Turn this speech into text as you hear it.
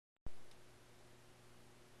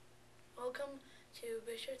to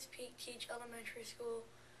Bishop's Peak Teach Elementary School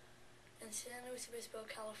in San Luis Obispo,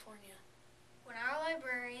 California. When our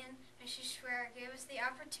librarian, Mrs. Schwer, gave us the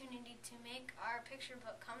opportunity to make our picture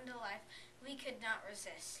book come to life, we could not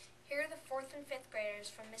resist. Here are the 4th and 5th graders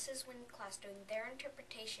from Mrs. Wynn's class doing their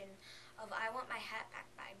interpretation of I Want My Hat Back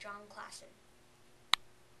by John Klassen.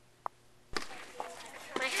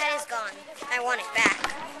 My hat is gone. I want it back.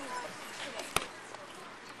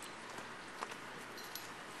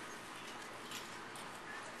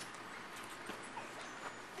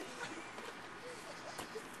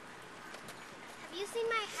 Have you seen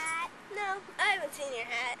my hat? No, I haven't seen your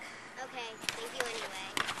hat. Okay, thank you anyway.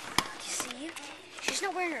 You see? She's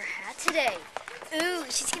not wearing her hat today. Ooh,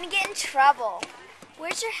 she's gonna get in trouble.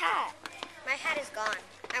 Where's your hat? My hat is gone.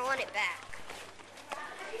 I want it back.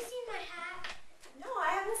 Have you seen my hat? No,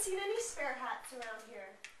 I haven't seen any spare hats around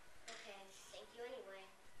here. Okay, thank you anyway.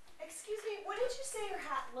 Excuse me, what did you say your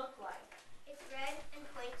hat looked like? It's red and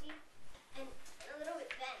pointy and a little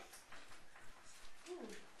bit bent.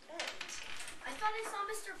 Bent. I thought I saw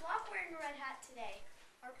Mr. Block wearing a red hat today.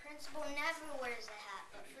 Our principal never wears a hat,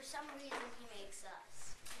 but for some reason he makes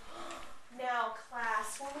us. Now,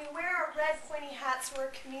 class, when we wear our red pointy hats,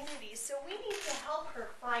 we're a community, so we need to help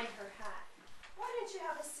her find her hat. Why don't you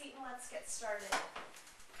have a seat and let's get started?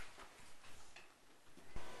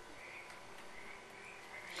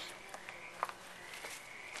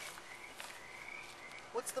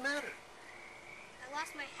 What's the matter? I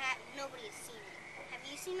lost my hat and nobody has seen it. Have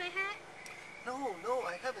you seen my hat? No,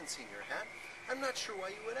 I haven't seen your hat. I'm not sure why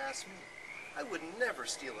you would ask me. I would never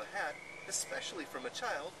steal a hat, especially from a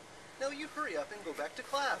child. Now you hurry up and go back to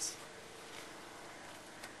class.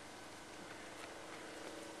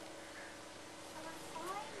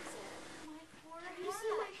 Have you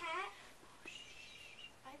seen my hat?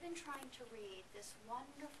 I've been trying to read this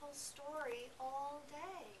wonderful story all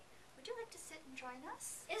day. Would you like to sit and join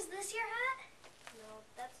us? Is this your hat? No,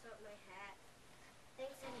 that's not my hat.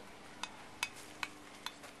 Thanks anyway.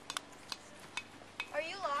 Are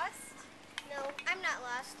you lost? No, I'm not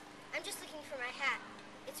lost. I'm just looking for my hat.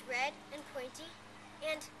 It's red and pointy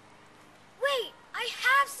and... Wait! I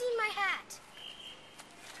have seen my hat!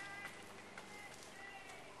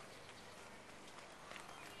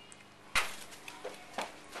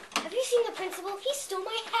 Have you seen the principal? He stole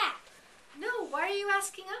my hat! No, why are you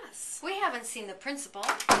asking us? We haven't seen the principal.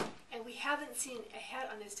 And we haven't seen a hat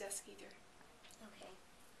on his desk either. Okay,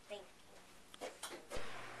 thank you.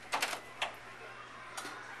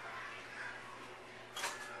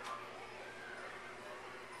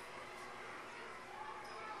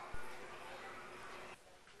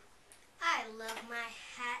 I love my